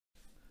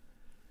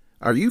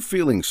Are you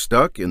feeling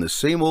stuck in the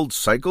same old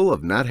cycle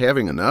of not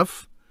having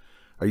enough?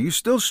 Are you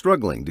still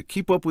struggling to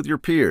keep up with your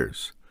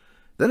peers?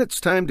 Then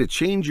it's time to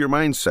change your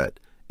mindset,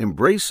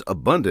 embrace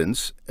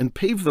abundance, and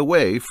pave the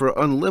way for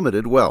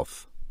unlimited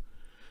wealth.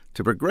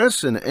 To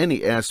progress in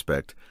any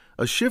aspect,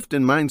 a shift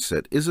in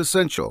mindset is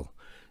essential,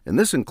 and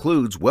this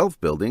includes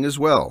wealth building as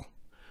well.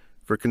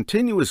 For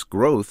continuous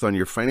growth on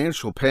your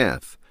financial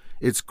path,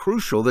 it's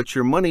crucial that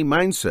your money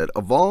mindset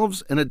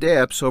evolves and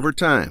adapts over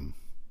time.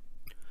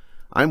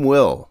 I'm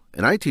Will,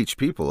 and I teach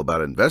people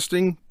about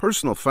investing,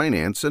 personal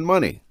finance, and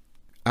money.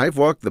 I've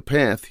walked the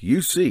path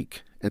you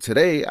seek, and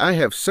today I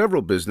have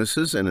several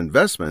businesses and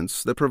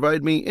investments that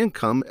provide me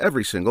income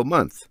every single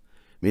month,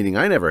 meaning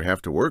I never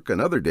have to work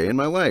another day in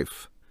my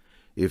life.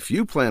 If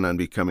you plan on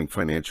becoming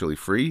financially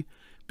free,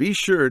 be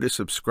sure to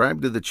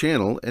subscribe to the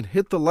channel and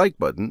hit the like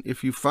button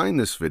if you find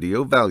this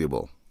video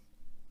valuable.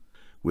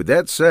 With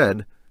that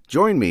said,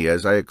 join me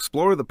as I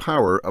explore the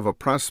power of a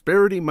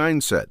prosperity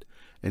mindset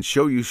and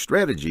show you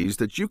strategies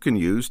that you can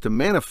use to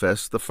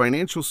manifest the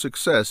financial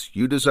success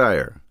you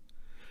desire.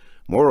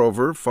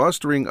 Moreover,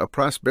 fostering a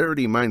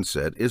prosperity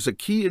mindset is a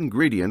key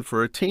ingredient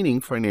for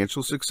attaining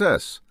financial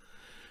success.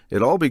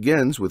 It all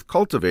begins with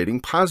cultivating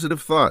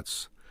positive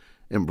thoughts.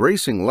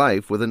 Embracing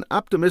life with an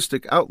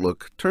optimistic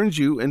outlook turns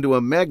you into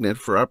a magnet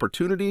for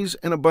opportunities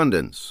and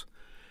abundance.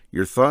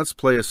 Your thoughts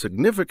play a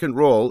significant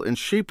role in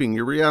shaping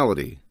your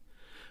reality.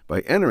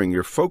 By entering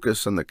your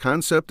focus on the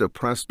concept of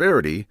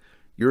prosperity,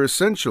 you're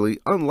essentially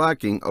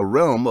unlocking a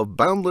realm of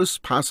boundless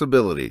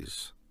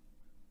possibilities.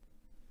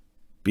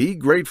 Be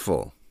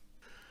grateful.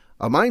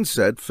 A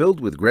mindset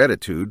filled with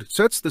gratitude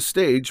sets the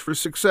stage for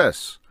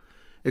success.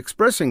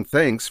 Expressing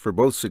thanks for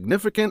both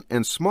significant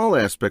and small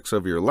aspects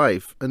of your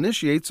life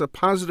initiates a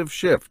positive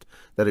shift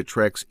that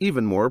attracts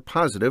even more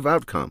positive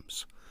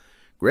outcomes.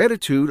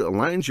 Gratitude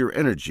aligns your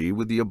energy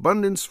with the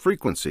abundance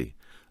frequency,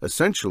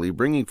 essentially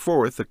bringing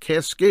forth a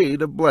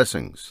cascade of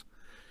blessings.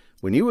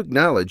 When you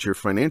acknowledge your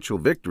financial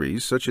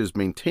victories, such as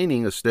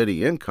maintaining a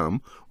steady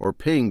income or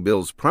paying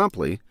bills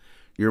promptly,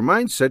 your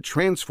mindset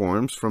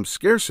transforms from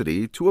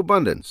scarcity to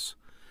abundance.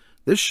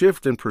 This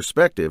shift in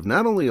perspective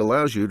not only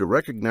allows you to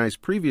recognize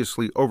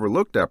previously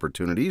overlooked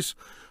opportunities,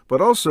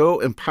 but also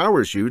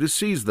empowers you to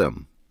seize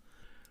them.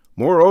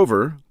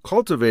 Moreover,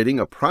 cultivating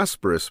a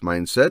prosperous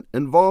mindset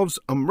involves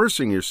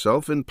immersing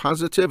yourself in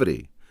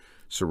positivity.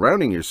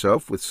 Surrounding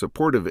yourself with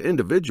supportive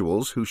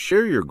individuals who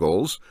share your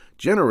goals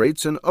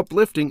generates an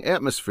uplifting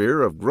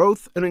atmosphere of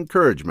growth and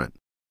encouragement.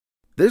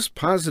 This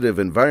positive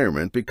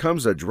environment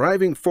becomes a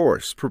driving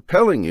force,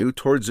 propelling you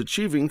towards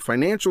achieving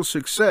financial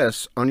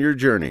success on your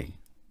journey.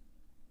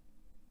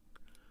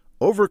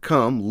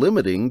 Overcome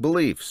limiting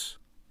beliefs.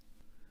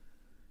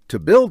 To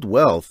build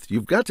wealth,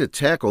 you've got to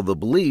tackle the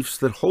beliefs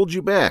that hold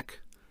you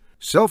back.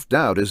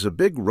 Self-doubt is a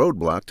big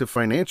roadblock to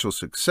financial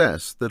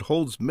success that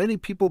holds many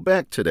people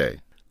back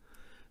today.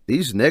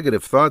 These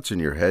negative thoughts in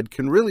your head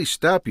can really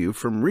stop you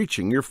from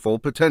reaching your full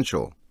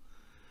potential.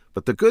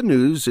 But the good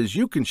news is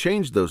you can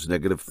change those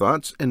negative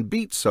thoughts and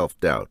beat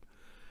self-doubt.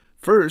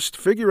 First,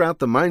 figure out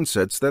the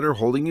mindsets that are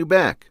holding you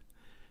back.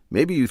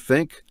 Maybe you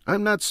think,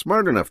 I'm not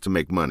smart enough to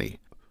make money,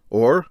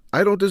 or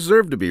I don't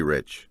deserve to be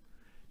rich.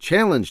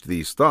 Challenge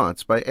these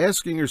thoughts by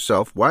asking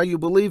yourself why you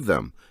believe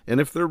them and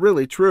if they're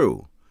really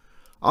true.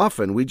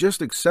 Often we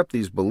just accept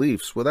these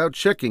beliefs without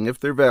checking if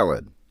they're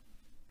valid.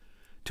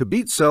 To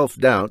beat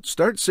self-doubt,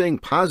 start saying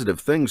positive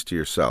things to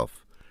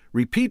yourself.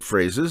 Repeat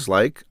phrases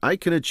like, I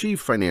can achieve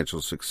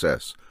financial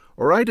success,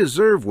 or I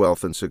deserve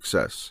wealth and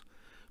success.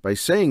 By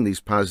saying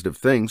these positive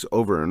things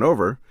over and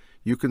over,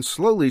 you can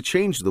slowly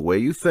change the way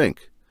you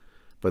think.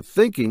 But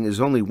thinking is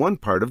only one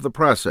part of the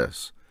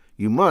process.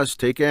 You must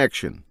take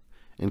action,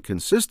 and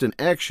consistent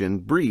action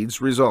breeds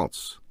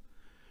results.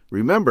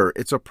 Remember,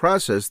 it's a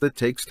process that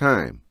takes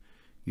time.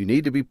 You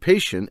need to be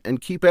patient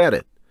and keep at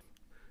it.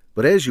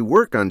 But as you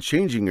work on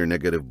changing your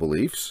negative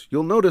beliefs,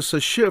 you'll notice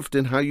a shift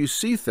in how you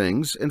see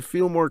things and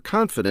feel more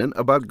confident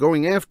about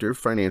going after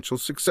financial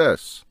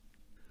success.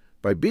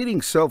 By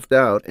beating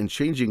self-doubt and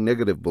changing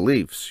negative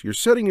beliefs, you're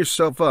setting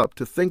yourself up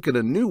to think in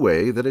a new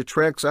way that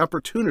attracts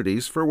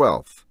opportunities for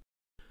wealth.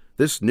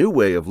 This new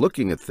way of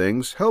looking at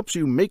things helps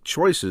you make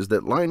choices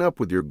that line up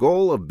with your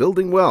goal of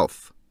building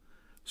wealth.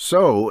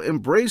 So,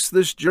 embrace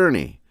this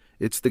journey.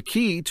 It's the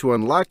key to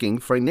unlocking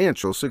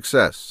financial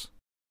success.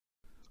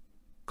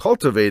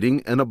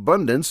 Cultivating an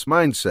abundance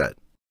mindset.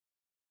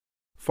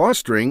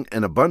 Fostering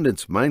an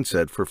abundance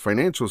mindset for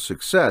financial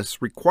success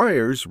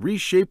requires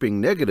reshaping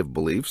negative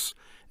beliefs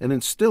and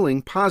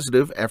instilling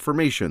positive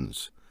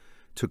affirmations.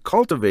 To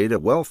cultivate a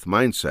wealth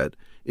mindset,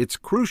 it's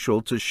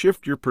crucial to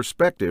shift your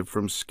perspective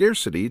from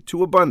scarcity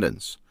to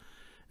abundance.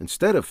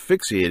 Instead of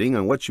fixating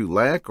on what you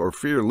lack or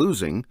fear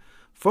losing,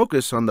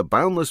 focus on the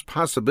boundless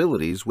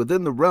possibilities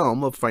within the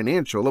realm of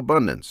financial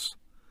abundance.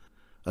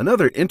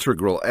 Another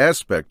integral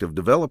aspect of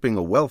developing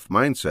a wealth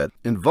mindset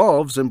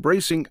involves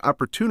embracing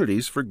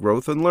opportunities for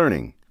growth and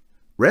learning.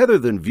 Rather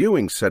than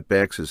viewing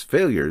setbacks as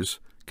failures,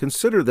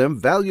 consider them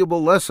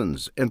valuable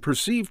lessons and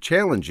perceive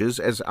challenges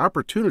as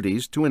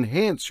opportunities to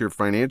enhance your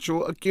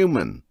financial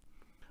acumen.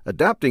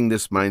 Adopting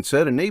this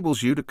mindset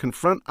enables you to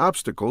confront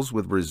obstacles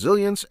with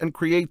resilience and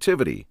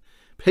creativity,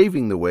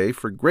 paving the way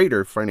for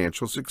greater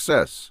financial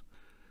success.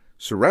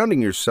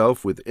 Surrounding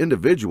yourself with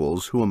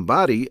individuals who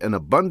embody an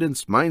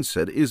abundance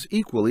mindset is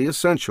equally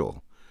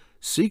essential.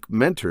 Seek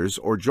mentors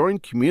or join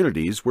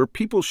communities where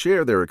people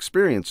share their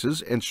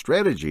experiences and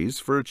strategies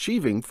for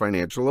achieving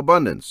financial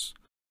abundance.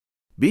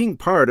 Being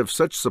part of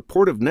such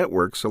supportive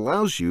networks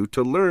allows you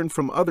to learn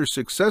from other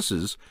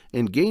successes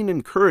and gain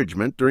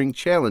encouragement during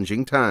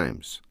challenging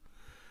times.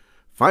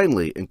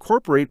 Finally,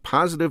 incorporate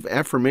positive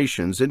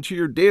affirmations into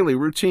your daily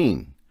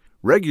routine.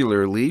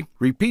 Regularly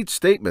repeat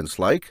statements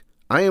like,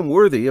 "I am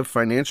worthy of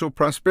financial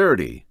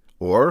prosperity,"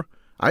 or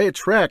 "I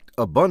attract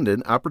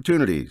abundant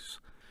opportunities."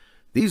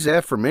 These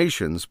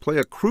affirmations play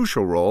a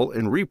crucial role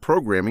in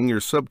reprogramming your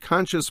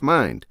subconscious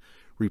mind,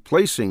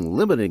 replacing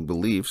limiting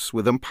beliefs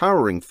with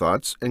empowering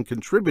thoughts and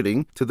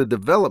contributing to the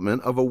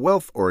development of a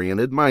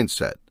wealth-oriented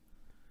mindset.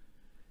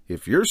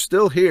 If you're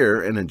still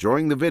here and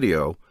enjoying the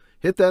video,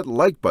 hit that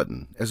like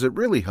button as it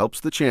really helps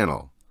the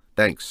channel.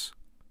 Thanks.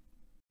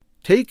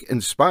 Take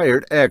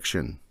inspired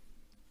action.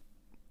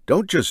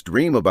 Don't just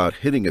dream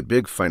about hitting it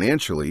big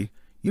financially.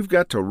 You've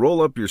got to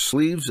roll up your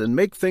sleeves and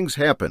make things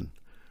happen.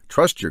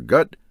 Trust your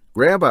gut,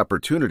 grab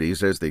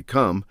opportunities as they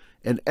come,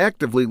 and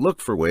actively look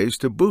for ways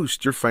to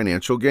boost your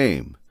financial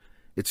game.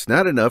 It's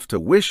not enough to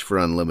wish for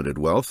unlimited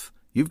wealth.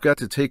 You've got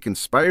to take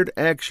inspired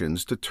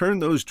actions to turn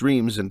those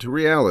dreams into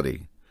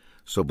reality.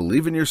 So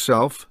believe in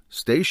yourself,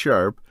 stay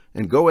sharp,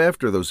 and go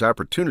after those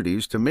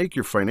opportunities to make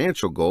your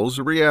financial goals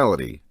a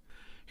reality.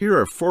 Here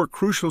are 4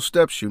 crucial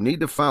steps you need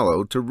to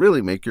follow to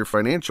really make your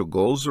financial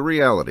goals a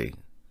reality.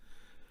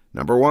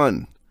 Number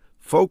 1.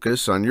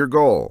 Focus on your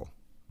goal.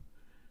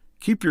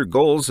 Keep your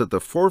goals at the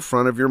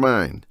forefront of your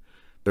mind.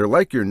 They're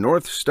like your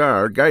North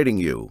Star guiding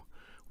you.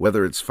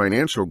 Whether it's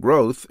financial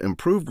growth,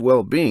 improved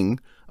well-being,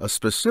 a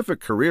specific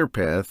career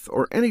path,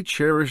 or any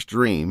cherished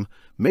dream,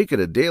 make it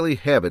a daily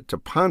habit to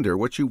ponder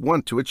what you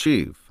want to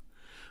achieve.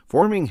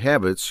 Forming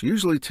habits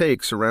usually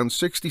takes around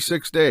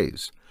 66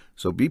 days,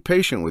 so be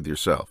patient with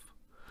yourself.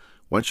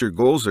 Once your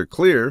goals are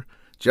clear,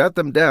 jot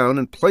them down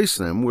and place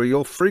them where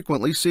you'll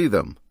frequently see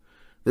them.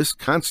 This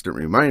constant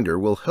reminder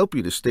will help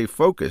you to stay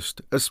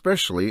focused,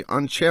 especially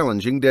on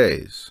challenging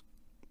days.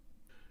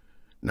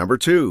 Number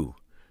 2.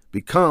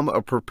 Become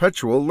a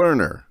perpetual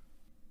learner.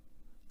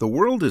 The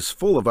world is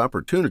full of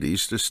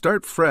opportunities to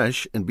start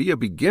fresh and be a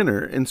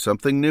beginner in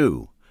something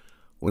new.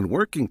 When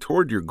working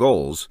toward your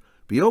goals,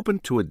 be open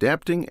to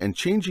adapting and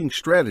changing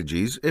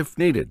strategies if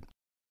needed.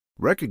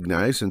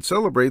 Recognize and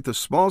celebrate the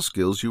small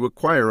skills you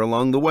acquire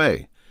along the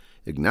way,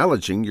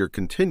 acknowledging your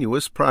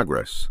continuous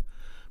progress.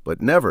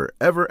 But never,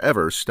 ever,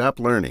 ever stop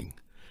learning.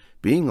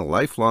 Being a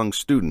lifelong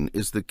student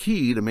is the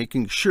key to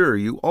making sure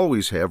you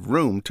always have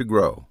room to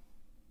grow.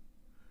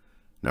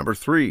 Number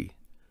 3.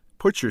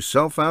 Put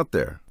yourself out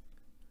there.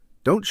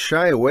 Don't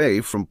shy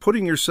away from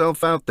putting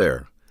yourself out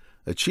there.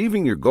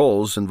 Achieving your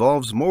goals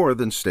involves more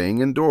than staying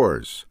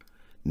indoors.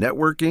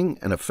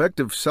 Networking and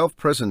effective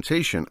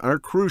self-presentation are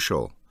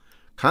crucial.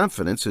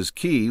 Confidence is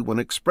key when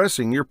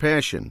expressing your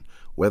passion,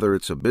 whether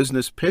it's a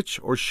business pitch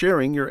or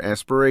sharing your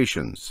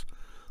aspirations.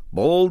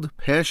 Bold,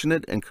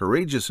 passionate, and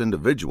courageous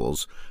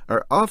individuals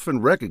are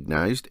often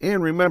recognized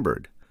and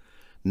remembered.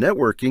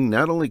 Networking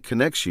not only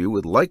connects you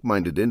with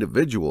like-minded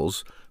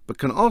individuals, but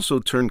can also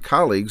turn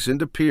colleagues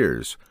into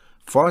peers,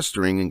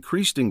 fostering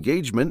increased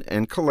engagement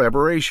and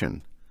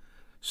collaboration.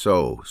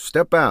 So,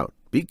 step out,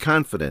 be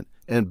confident,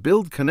 and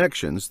build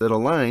connections that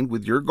align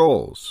with your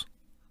goals.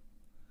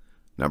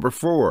 Number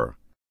 4.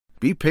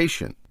 Be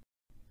patient.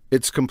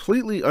 It's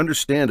completely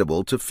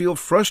understandable to feel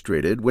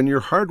frustrated when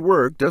your hard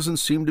work doesn't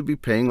seem to be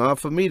paying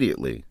off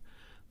immediately.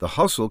 The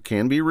hustle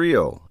can be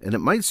real, and it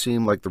might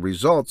seem like the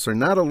results are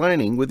not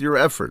aligning with your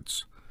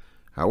efforts.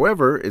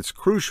 However, it's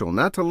crucial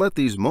not to let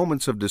these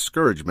moments of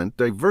discouragement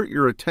divert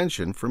your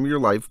attention from your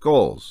life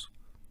goals.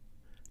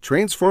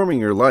 Transforming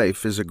your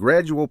life is a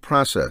gradual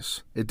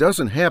process. It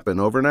doesn't happen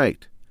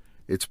overnight.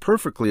 It's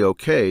perfectly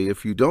okay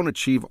if you don't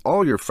achieve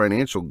all your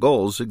financial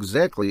goals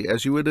exactly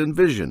as you had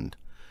envisioned.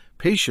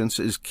 Patience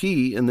is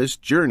key in this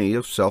journey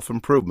of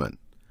self-improvement.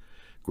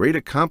 Great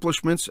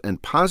accomplishments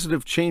and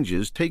positive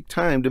changes take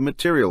time to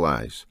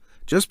materialize.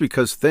 Just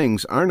because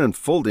things aren't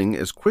unfolding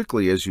as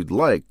quickly as you'd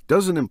like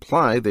doesn't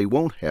imply they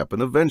won't happen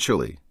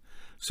eventually.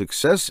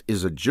 Success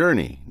is a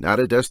journey, not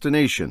a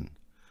destination.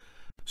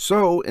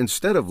 So,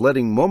 instead of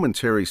letting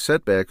momentary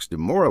setbacks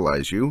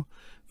demoralize you,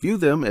 view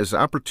them as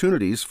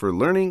opportunities for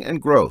learning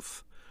and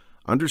growth.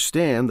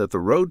 Understand that the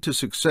road to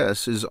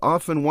success is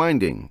often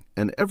winding,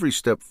 and every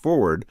step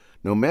forward,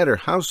 no matter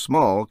how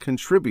small,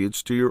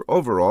 contributes to your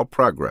overall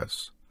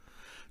progress.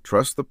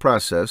 Trust the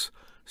process,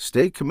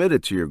 stay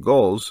committed to your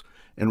goals,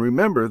 and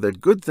remember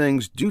that good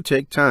things do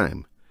take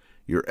time.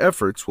 Your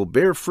efforts will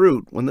bear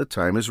fruit when the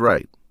time is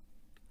right.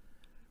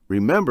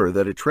 Remember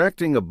that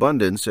attracting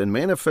abundance and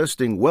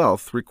manifesting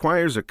wealth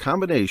requires a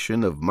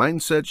combination of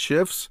mindset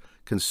shifts,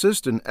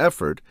 consistent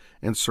effort,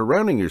 and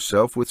surrounding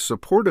yourself with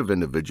supportive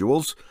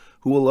individuals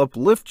who will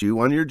uplift you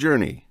on your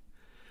journey.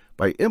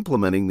 By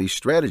implementing these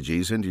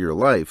strategies into your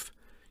life,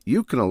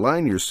 you can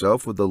align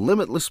yourself with the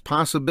limitless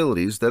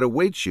possibilities that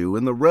await you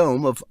in the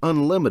realm of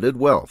unlimited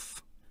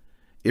wealth.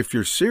 If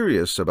you're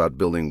serious about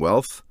building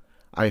wealth,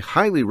 I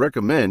highly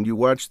recommend you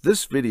watch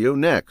this video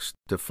next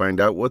to find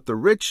out what the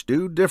rich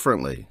do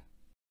differently.